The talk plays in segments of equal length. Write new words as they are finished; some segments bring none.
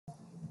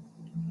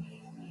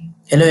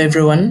Hello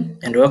everyone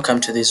and welcome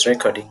to this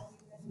recording.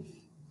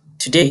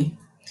 Today,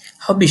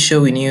 I'll be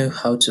showing you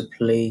how to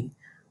play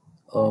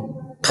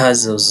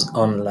puzzles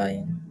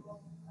online.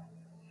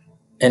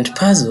 And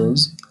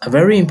puzzles are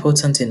very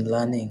important in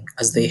learning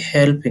as they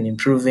help in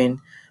improving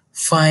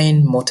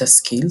fine motor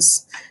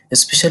skills,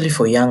 especially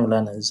for young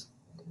learners.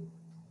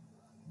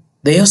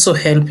 They also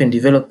help in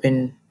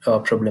developing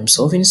problem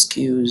solving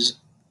skills,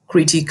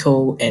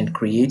 critical and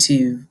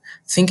creative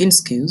thinking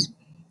skills,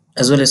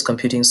 as well as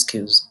computing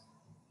skills.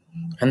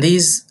 And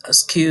these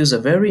skills are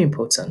very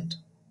important.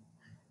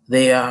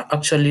 They are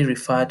actually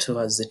referred to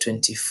as the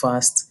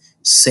 21st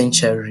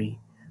century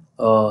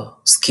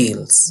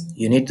skills.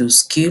 You need those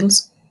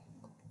skills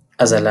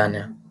as a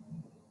learner.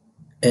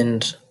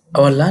 And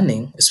our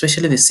learning,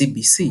 especially the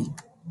CBC,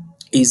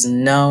 is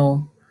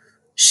now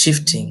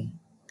shifting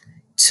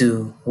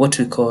to what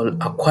we call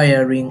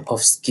acquiring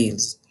of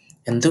skills.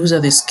 And those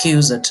are the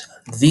skills that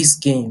these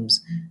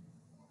games,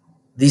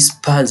 these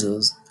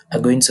puzzles are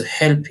going to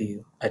help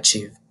you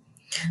achieve.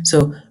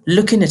 So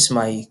looking at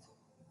my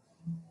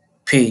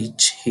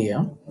page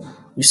here,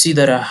 you see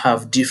that I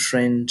have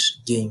different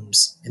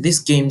games. And these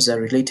games are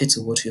related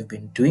to what you've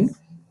been doing.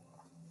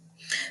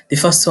 The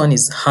first one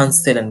is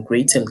Hansel and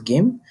Gretel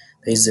game.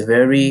 There is a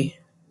very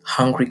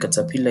hungry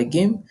caterpillar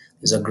game.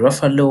 There's a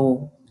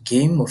Gruffalo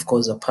game, of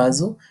course, a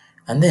puzzle.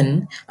 And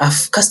then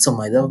I've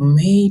customized, I've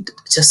made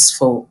just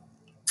for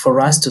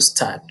us to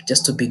start,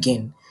 just to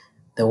begin,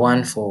 the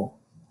one for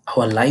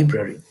our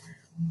library,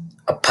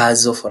 a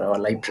puzzle for our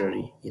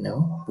library.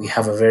 We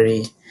have a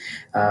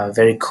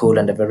very cool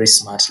and a very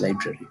smart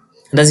library.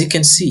 And as you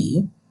can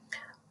see,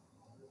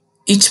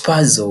 each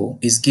puzzle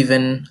is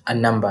given a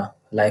number.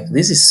 Like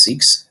this is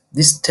 6.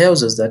 This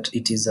tells us that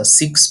it is a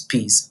 6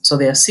 piece. So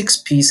there are 6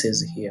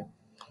 pieces here.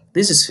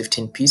 This is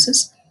 15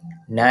 pieces,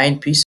 9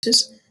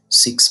 pieces,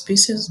 6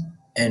 pieces,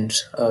 and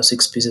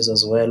 6 pieces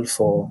as well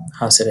for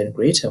Hansel and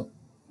Gretel.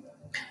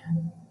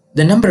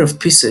 The number of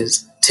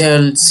pieces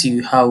tells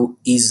you how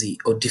easy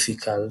or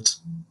difficult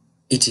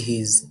it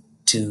is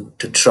to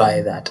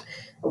try that.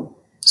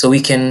 So we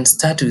can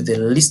start with the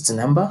least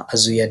number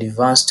as we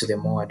advance to the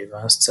more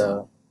advanced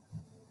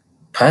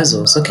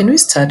puzzle. So can we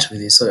start with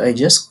this? So I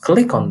just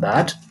click on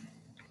that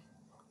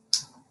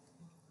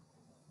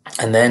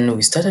and then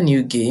we start a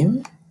new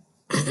game,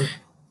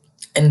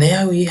 and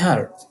there we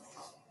are.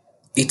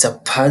 It's a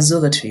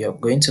puzzle that we are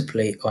going to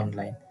play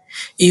online.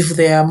 If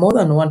there are more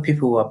than one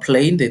people who are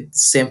playing the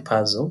same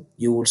puzzle,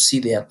 you will see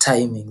their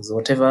timings,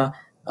 whatever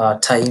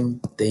time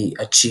they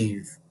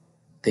achieve,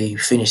 they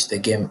finish the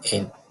game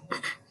in.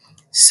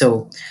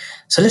 So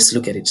let's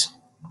look at it.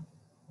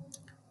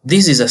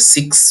 This is a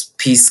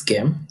 6-piece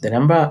game. The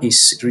number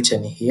is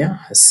written here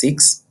as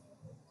 6.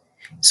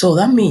 So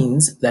that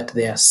means that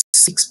there are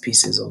 6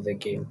 pieces of the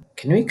game.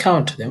 Can we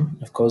count them?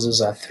 Of course, those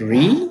are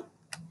 3.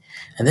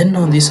 And then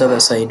on this other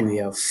side, we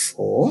have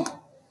 4,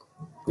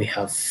 we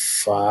have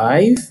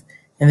 5,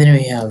 and then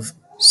we have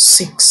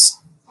 6.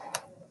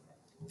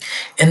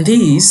 And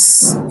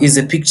this is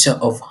a picture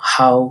of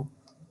how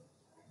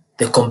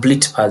the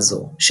complete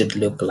puzzle should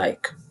look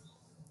like.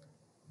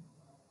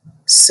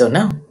 So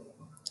now,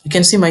 you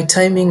can see my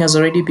timing has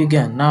already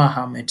begun. Now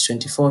I'm at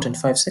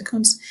 25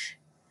 seconds.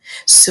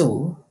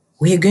 So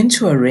we are going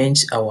to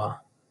arrange our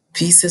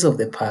pieces of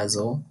the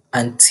puzzle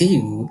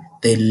until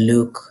they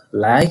look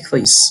like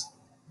this.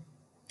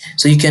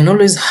 So you can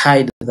always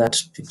hide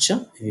that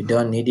picture if you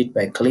don't need it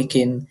by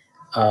clicking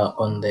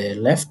on the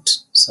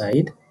left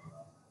side,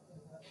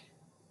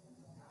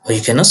 or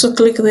you can also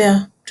click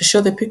there to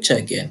show the picture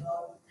again.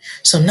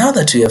 So now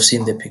that we have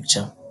seen the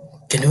picture,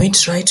 can we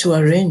try to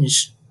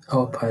arrange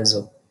our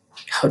puzzle?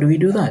 How do we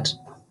do that?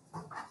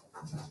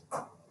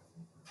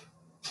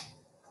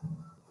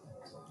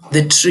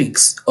 The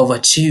tricks of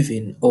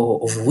achieving or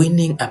of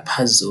winning a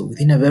puzzle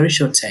within a very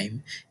short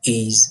time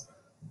is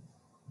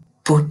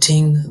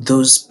putting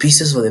those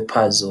pieces of the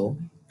puzzle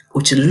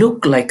which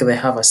look like they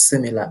have a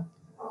similar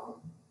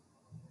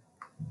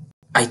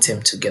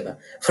item together.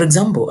 For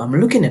example, I'm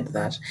looking at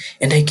that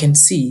and I can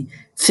see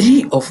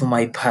 3 of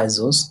my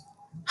puzzles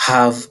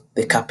have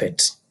the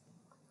carpet.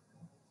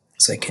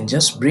 So I can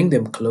just bring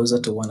them closer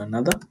to one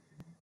another.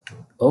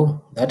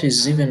 Oh, that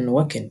is even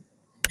working.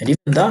 And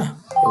even that,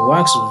 it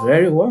works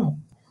very well.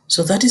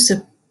 So that is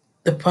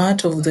the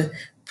part of the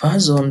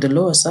puzzle on the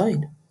lower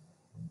side.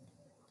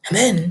 And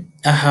then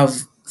I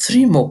have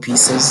 3 more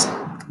pieces.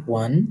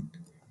 1,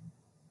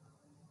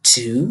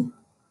 2,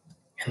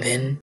 and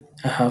then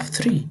I have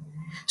 3.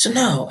 So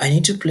now I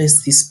need to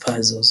place these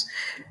puzzles.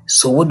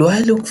 So what do I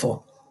look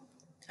for?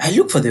 I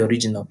look for the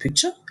original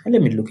picture. And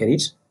let me look at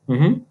it.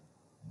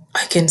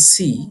 I can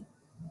see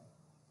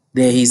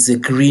there is a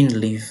green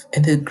leaf,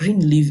 and the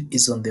green leaf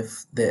is on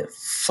the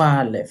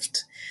far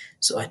left.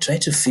 So I try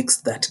to fix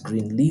that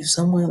green leaf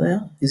somewhere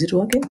there. Is it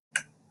working?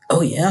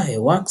 Oh yeah,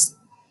 it works.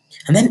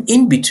 And then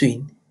in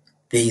between,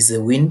 there is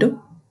a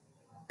window,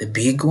 the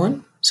big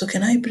one. So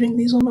can I bring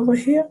this one over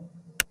here?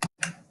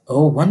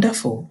 Oh,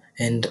 wonderful.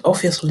 And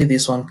obviously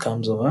this one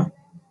comes over.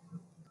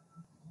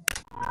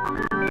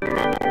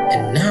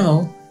 And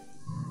now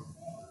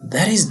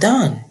that is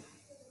done.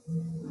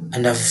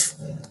 And I've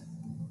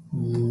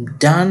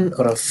done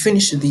or I've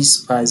finished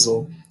this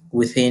puzzle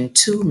within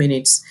 2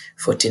 minutes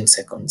 14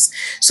 seconds.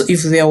 So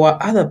if there were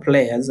other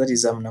players, that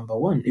is number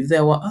one, if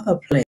there were other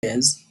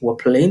players who are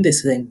playing the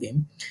same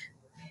game,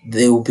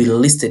 they will be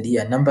listed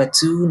here, number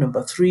 2,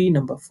 number 3,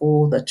 number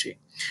 4, that way.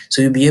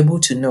 So you'll be able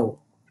to know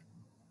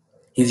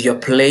if you're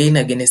playing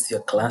against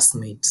your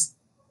classmates.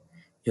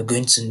 You're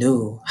going to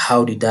know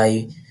how did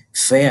I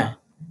fare.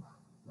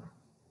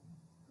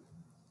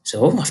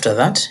 So after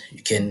that,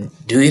 you can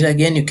do it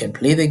again, you can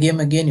play the game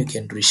again, you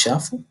can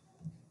reshuffle,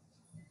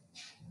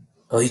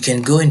 or you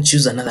can go and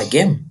choose another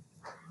game.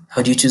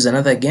 How do you choose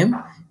another game?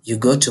 You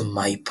go to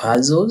My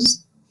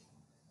Puzzles,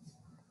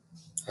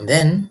 and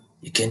then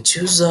you can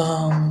choose,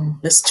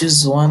 let's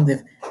choose one,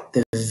 the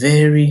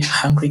Very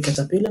Hungry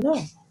Caterpillar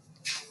now.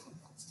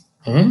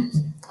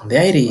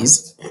 There it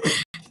is.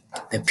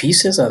 The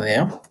pieces are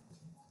there.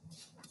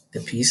 The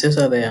pieces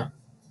are there.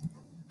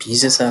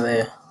 Pieces are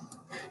there.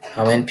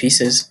 How many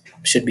pieces?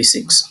 Should be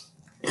 6.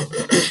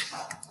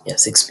 Yeah,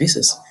 6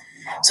 pieces.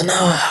 So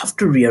now I have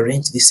to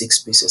rearrange these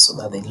 6 pieces so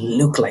that they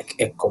look like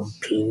a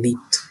complete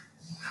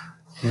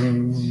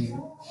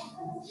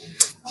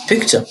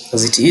picture,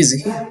 as it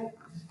is here.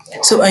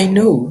 So I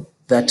know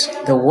that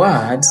the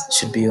words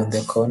should be on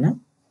the corner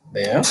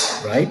there,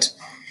 right?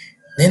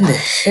 Then the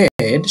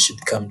head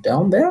should come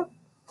down there.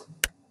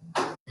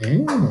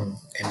 And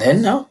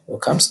then now,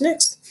 what comes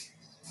next?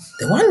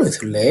 The one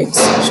with legs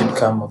should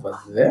come over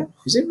there.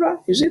 Is it right?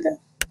 Is it there?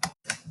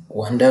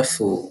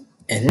 Wonderful.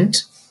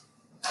 And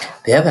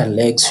the other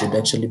legs should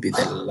actually be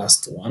the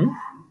last one.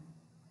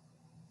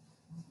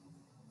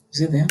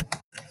 Is it there?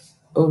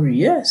 Oh,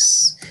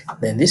 yes.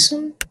 Then this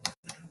one.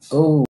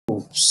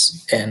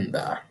 Oops. And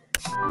I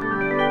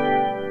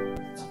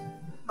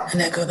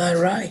got that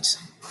right.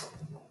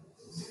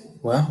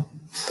 Wow.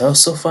 That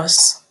was so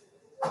fast.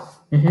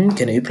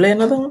 Can you play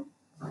another one?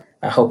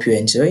 I hope you're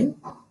enjoying.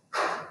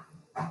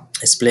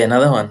 Let's play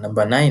another one.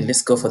 Number 9.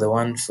 Let's go for the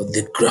one for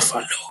the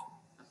Gruffalo.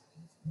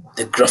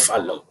 The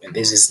Gruffalo. And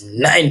this is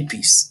 9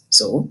 piece.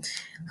 So,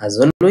 as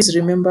always,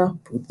 remember,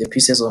 put the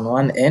pieces on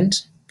one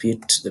end.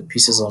 Put the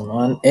pieces on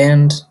one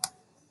end.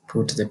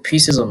 Put the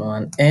pieces on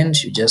one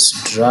end. You just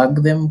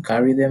drag them,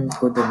 carry them,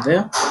 put them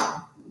there.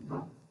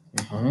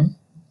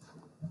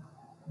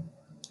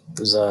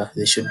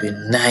 There should be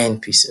 9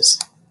 pieces.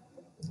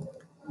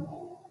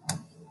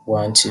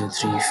 1, 2,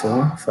 3,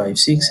 4, 5,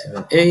 6,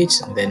 7,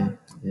 8, and then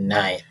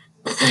 9.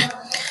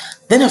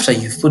 Then after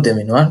you've put them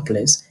in one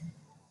place,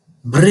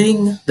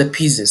 bring the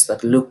pieces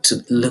that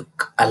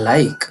look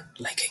alike.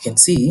 Like I can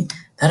see,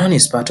 that one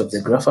is part of the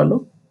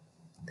Gruffalo.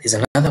 There's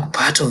another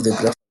part of the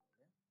Gruffalo.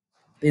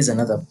 There's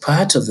another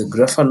part of the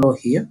Gruffalo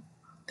here.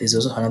 There's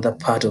also another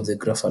part of the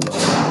Gruffalo.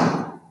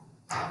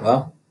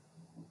 Wow.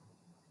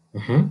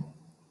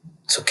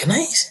 So can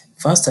I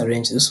first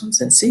arrange these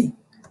ones and see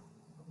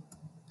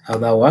how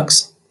that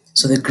works?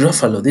 So the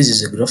Gruffalo, this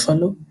is a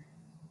Gruffalo.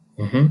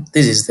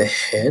 This is the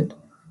head,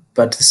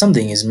 but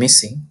something is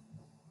missing.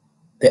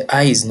 The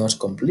eye is not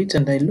complete,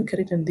 and I look at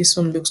it, and this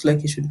one looks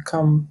like it should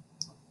come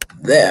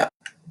there.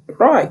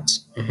 Right.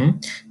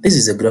 This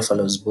is a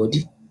Gruffalo's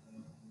body.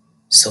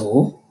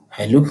 So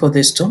I look for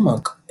the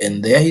stomach,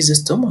 and there is the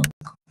stomach.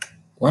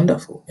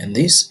 Wonderful. And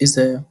this is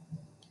the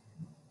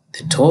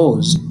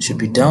toes should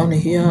be down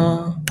here.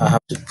 I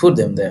have to put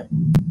them there,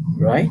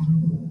 right?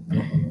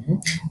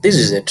 This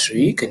is a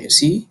tree. Can you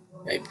see?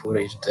 I put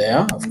it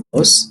there, of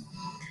course.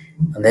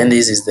 And then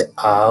this is the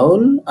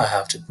owl. I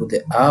have to put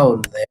the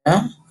owl there,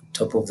 on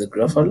top of the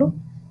Gruffalo.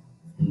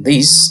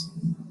 This,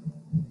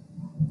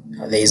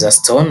 there is a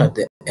stone at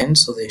the end,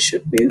 so they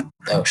should be.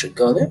 That should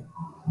go there.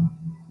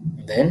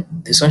 And then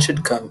this one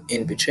should come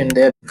in between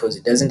there because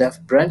it doesn't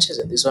have branches,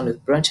 and this one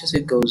with branches,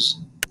 it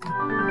goes.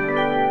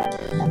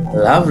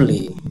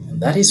 Lovely. And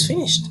that is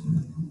finished.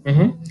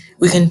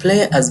 We can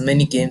play as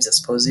many games as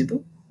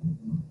possible.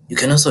 You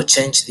can also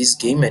change this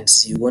game, and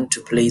you want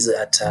to play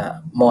at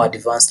a more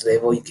advanced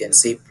level. You can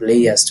say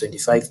play as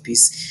 25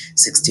 piece,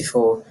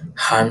 64,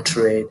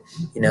 100,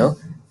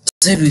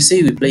 So if we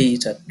say we play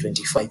it at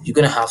 25, you're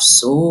going to have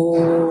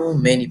so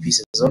many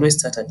pieces. Always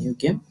start a new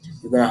game.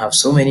 You're going to have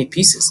so many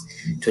pieces,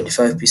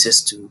 25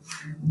 pieces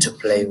to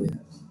play with.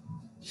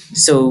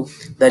 So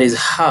that is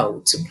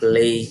how to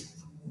play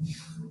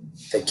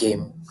the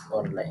game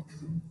online.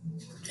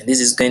 And this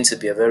is going to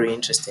be a very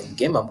interesting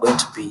game. I'm going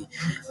to be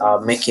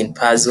making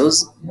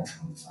puzzles.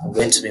 I'm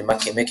going to be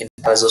making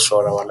puzzles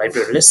for our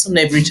library lesson.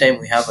 Every time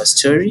we have a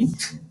story,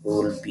 we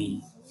will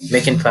be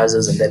making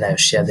puzzles, and then I'll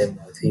share them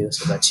with you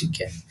so that you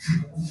can,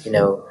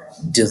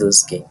 do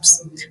those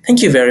games.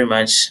 Thank you very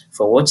much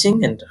for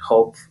watching, and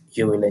hope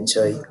you will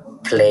enjoy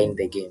playing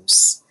the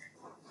games.